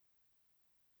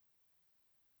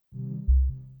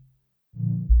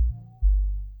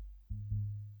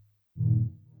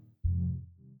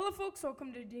Hello, folks.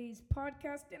 Welcome to today's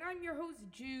podcast, and I'm your host,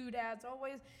 Jude. As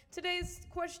always, today's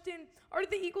question: are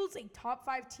the Eagles a top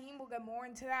 5 team? We'll get more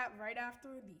into that right after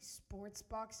the Sports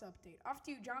Box update. Off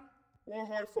to you, John. Well,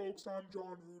 hi folks, I'm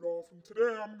John Rudolph, and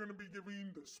today I'm going to be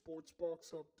giving the Sports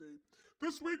Box update.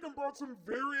 This week I brought some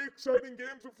very exciting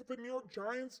games with the New York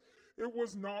Giants. It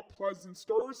was not pleasant.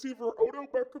 Star receiver Odell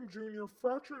Beckham Jr.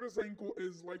 fractured his ankle,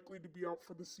 is likely to be out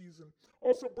for the season.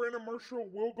 Also, Brandon Marshall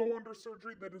will go under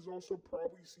surgery that is also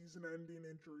probably season-ending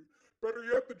injury. Better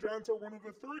yet, the Giants are one of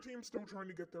the 3 teams still trying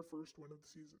to get their first win of the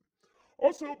season.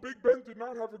 Also, Big Ben did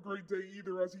not have a great day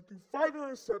either as he threw 5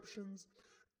 interceptions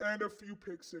and a few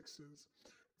pick sixes.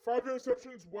 5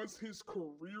 interceptions was his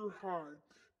career high.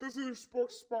 This is your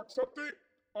Sports Box update.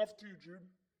 Off to you, Jude.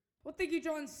 Well, thank you,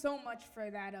 John, so much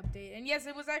for that update. And yes,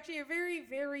 it was actually a very,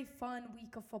 very fun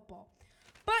week of football.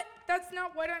 But that's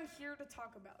not what I'm here to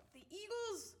talk about. The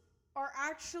Eagles are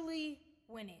actually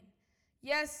winning.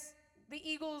 Yes, the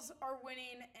Eagles are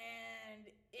winning, and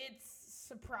it's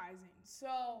surprising.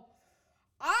 So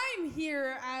I'm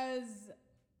here as,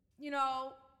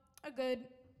 a good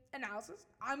analysis.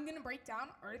 I'm going to break down,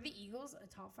 are the Eagles a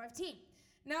top 5 team?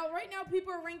 Now, right now,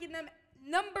 people are ranking them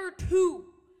number 2.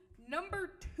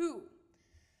 Number 2.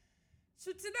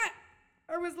 So to that,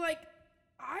 I was like,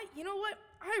 you know what?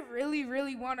 I really,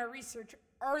 really want to research,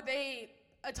 are they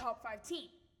a top 5 team?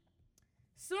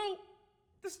 So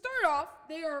to start off,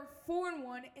 they are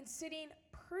 4-1 and sitting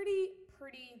pretty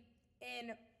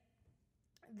in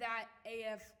that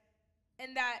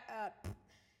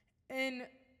in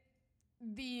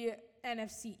the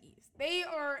NFC East. They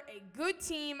are a good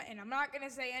team, and I'm not going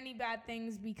to say any bad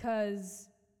things because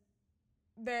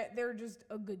they're just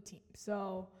a good team.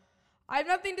 So I have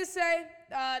nothing to say.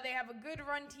 They have a good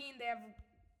run team. They have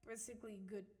basically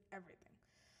good everything.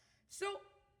 So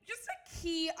just a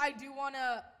key I do want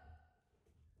to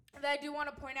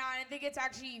point out, and I think it's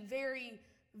actually very,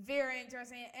 very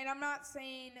interesting, and I'm not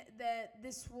saying that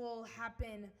this will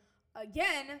happen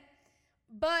again,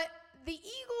 but the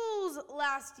Eagles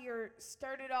last year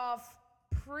started off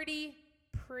pretty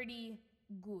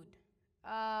good.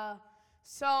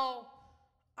 So,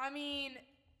 I mean,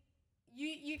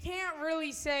 you can't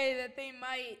really say that they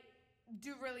might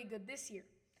do really good this year.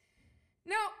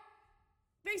 Now,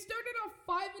 they started off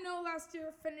 5-0 last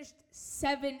year, finished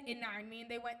 7-9. I mean,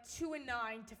 they went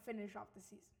 2-9 to finish off the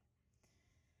season.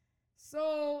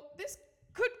 So, this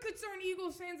could concern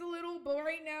Eagles fans a little, but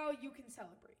right now you can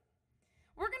celebrate.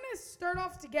 We're going to start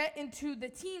off to get into the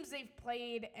teams they've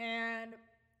played and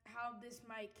how this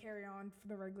might carry on for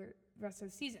the rest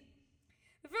of the season.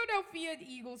 The Philadelphia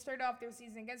Eagles started off their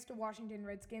season against the Washington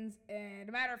Redskins, and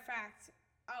a matter of fact,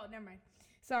 never mind.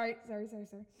 Sorry.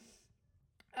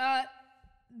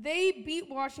 They beat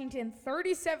Washington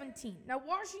 30-17. Now,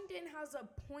 Washington has a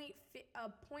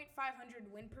 .500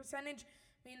 win percentage.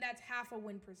 I mean, that's half a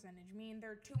win percentage. I mean,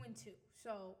 they're 2-2.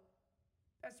 So,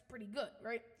 that's pretty good,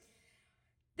 right?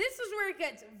 This is where it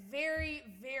gets very,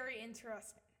 very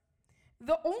interesting.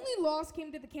 The only loss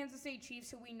came to the Kansas City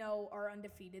Chiefs, who we know are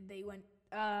undefeated.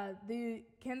 The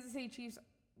Kansas City Chiefs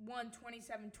won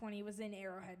 27-20. It was in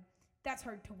Arrowhead. That's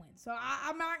hard to win. So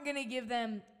I'm not going to give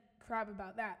them crap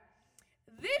about that.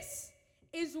 This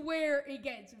is where it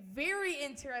gets very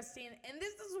interesting, and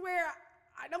this is where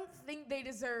I don't think they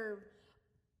deserve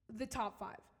the top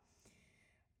 5.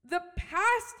 The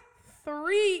past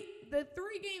 3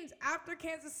 games after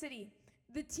Kansas City,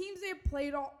 the teams they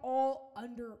played are all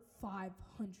under 500.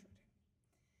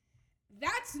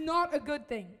 That's not a good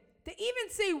thing. To even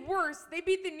say worse, they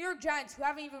beat the New York Giants, who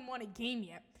haven't even won a game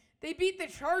yet. They beat the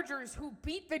Chargers, who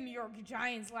beat the New York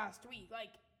Giants last week.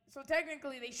 So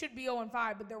technically they should be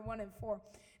 0-5, but they're 1-4. And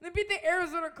they beat the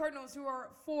Arizona Cardinals, who are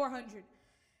 400.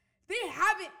 They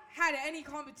haven't had any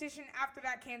competition after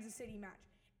that Kansas City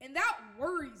match, and that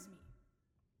worries me.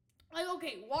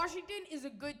 Okay, Washington is a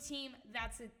good team.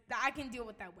 That's it. I can deal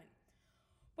with that win.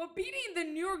 But beating the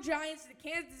New York Giants,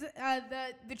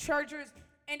 the Chargers,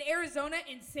 and Arizona,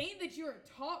 and saying that you're a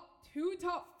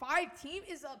top 5 team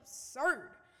is absurd.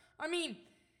 I mean,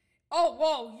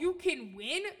 you can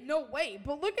win? No way.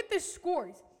 But look at the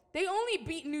scores. They only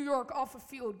beat New York off a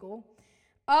field goal.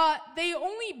 They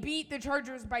only beat the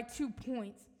Chargers by 2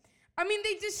 points. I mean,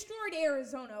 they destroyed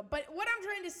Arizona. But what I'm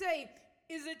trying to say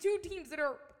is the 2 teams that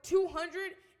are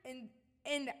 200 and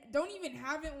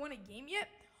haven't won a game yet,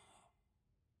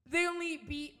 they only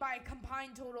beat by a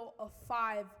combined total of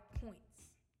 5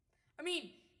 points. I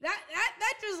mean,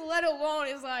 that just let alone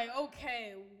is like,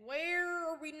 okay, where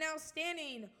are we now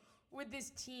standing with this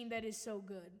team that is so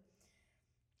good?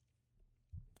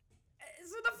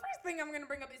 So the first thing I'm going to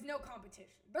bring up is no competition.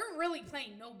 They're really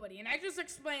playing nobody. And I just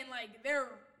explained, they're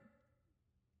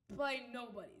play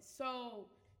nobody. So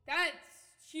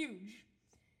that's huge.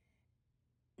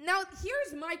 Now,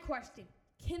 here's my question.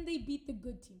 Can they beat the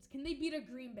good teams? Can they beat a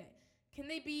Green Bay? Can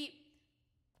they beat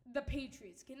the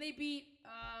Patriots? Can they beat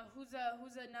who's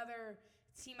another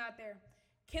team out there?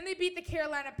 Can they beat the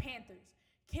Carolina Panthers?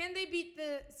 Can they beat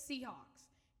the Seahawks?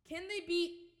 Can they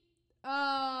beat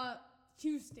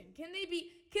Houston? Can they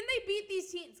beat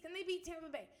these teams? Can they beat Tampa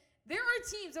Bay? There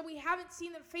are teams that we haven't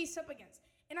seen them face up against,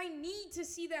 and I need to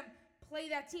see them play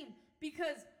that team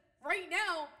because right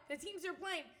now the teams they're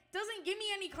playing doesn't give me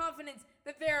any confidence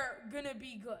that they're gonna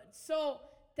be good. So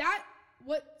that's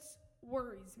what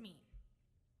worries me.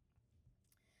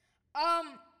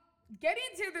 Getting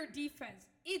into their defense,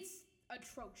 it's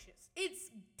atrocious. It's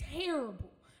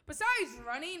terrible. Besides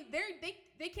running,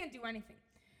 they can't do anything.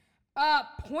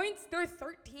 Points, they're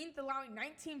 13th, allowing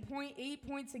 19.8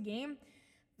 points a game.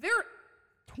 They're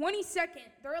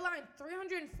 22nd. They're allowing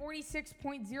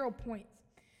 346.0 points.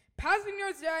 Passing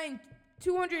yards, they're allowing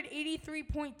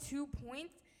 283.2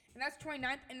 points, and that's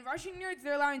 29th. And rushing yards,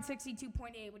 they're allowing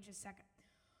 62.8, which is second.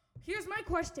 Here's my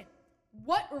question.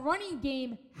 What running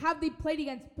game have they played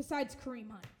against besides Kareem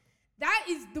Hunt? That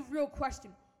is the real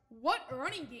question. What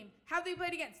running game have they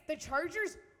played against? The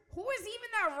Chargers? Who is even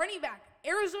that running back?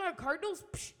 Arizona Cardinals?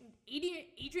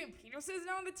 Adrian Peterson is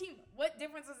now on the team. What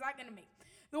difference is that going to make?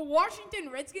 The Washington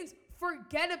Redskins?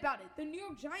 Forget about it. The New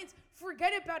York Giants?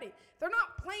 Forget about it. They're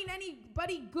not playing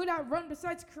anybody good at run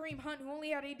besides Kareem Hunt, who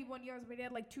only had 81 yards, but he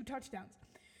had like 2 touchdowns.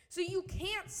 So you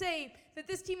can't say that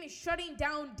this team is shutting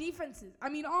down offenses.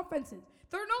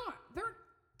 They're not. They're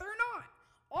not.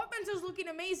 Offense is looking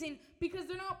amazing because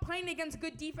they're not playing against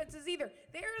good defenses either.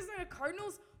 The Arizona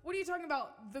Cardinals, what are you talking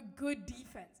about? The good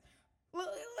defense.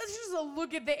 Let's just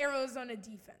look at the Arizona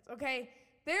defense, okay?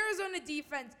 The Arizona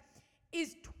defense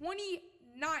is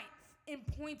 29th in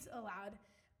points allowed.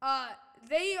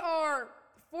 They are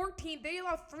 14th. They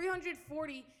allow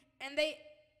 340, and they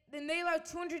allow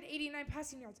 289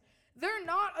 passing yards. They're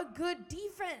not a good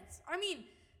defense. I mean,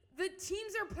 the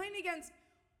teams they're playing against,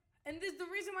 and this the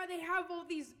reason why they have all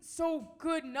these so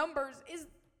good numbers is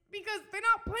because they're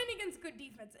not playing against good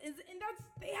defense. And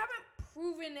they haven't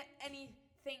proven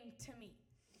anything to me.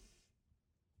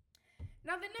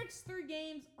 Now, the next 3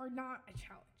 games are not a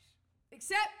challenge.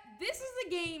 Except this is a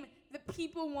game that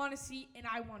people want to see and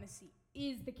I want to see,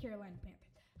 is the Carolina Panthers.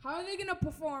 How are they going to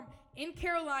perform in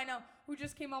Carolina, who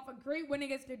just came off a great win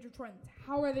against the Detroit Lions?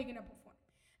 How are they going to perform?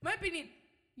 In my opinion,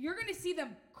 you're going to see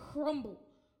them crumble.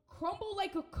 Crumble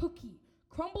like a cookie.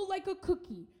 Crumble like a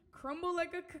cookie. Crumble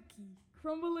like a cookie.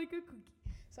 Crumble like a cookie.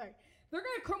 Sorry. They're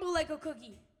going to crumble like a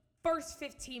cookie first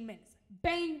 15 minutes.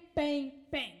 Bang, bang,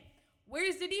 bang.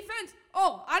 Where's the defense?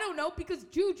 Oh, I don't know, because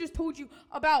Jude just told you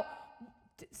about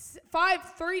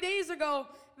 3 days ago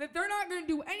that they're not going to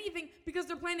do anything because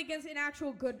they're playing against an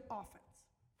actual good offense.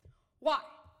 Why?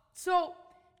 So,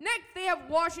 next they have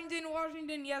Washington.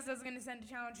 Washington, yes, that's going to send a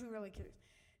challenge. Who really cares?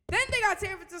 Then they got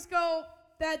San Francisco.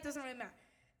 That doesn't really matter.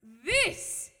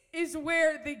 This is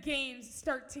where the games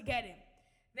start to get in.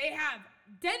 They have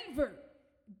Denver,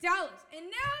 Dallas. And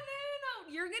no.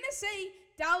 You're going to say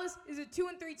Dallas is a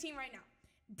 2-3 team right now.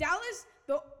 Dallas,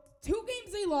 the 2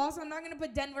 games they lost, I'm not going to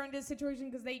put Denver in this situation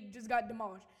because they just got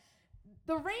demolished.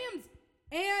 The Rams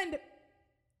and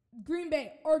Green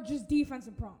Bay are just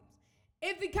defensive problems.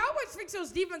 If the Cowboys fix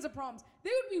those defensive problems, they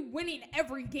would be winning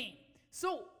every game.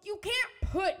 So you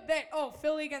can't put that,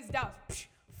 Philly against Dallas,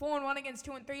 4-1 against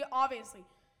 2-3, obviously.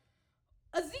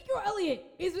 Ezekiel Elliott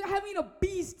is having a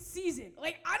beast season.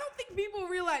 I don't think people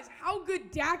realize how good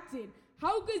Dak did,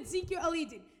 how good Ezekiel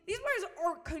Elliott did. These players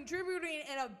are contributing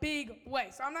in a big way.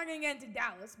 So I'm not going to get into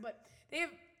Dallas, but they have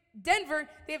Denver,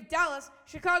 they have Dallas,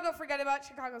 Chicago, forget about it.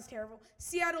 Chicago's terrible.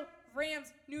 Seattle,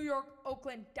 Rams, New York,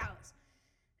 Oakland, Dallas.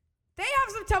 They have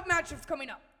some tough matchups coming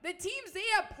up. The teams they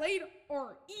have played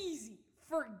are easy.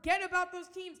 Forget about those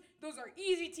teams. Those are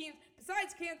easy teams.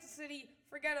 Besides Kansas City,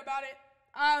 forget about it.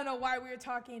 I don't know why we were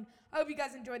talking. I hope you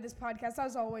guys enjoyed this podcast.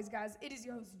 As always, guys, it is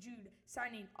your host, Jude,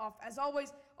 signing off as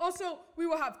always. Also, we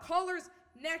will have callers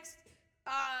next.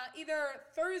 Either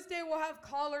Thursday we'll have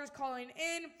callers calling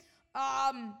in,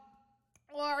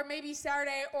 or maybe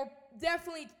Saturday, or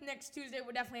definitely next Tuesday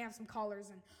we'll definitely have some callers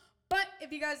in. But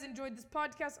if you guys enjoyed this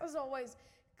podcast, as always,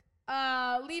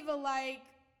 leave a like,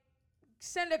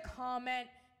 send a comment,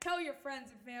 tell your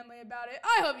friends and family about it.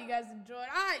 I hope you guys enjoyed.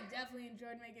 I definitely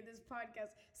enjoyed making this podcast.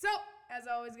 So, as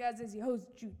always, guys, this is your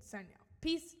host, Jude, signing out.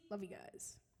 Peace. Love you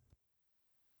guys.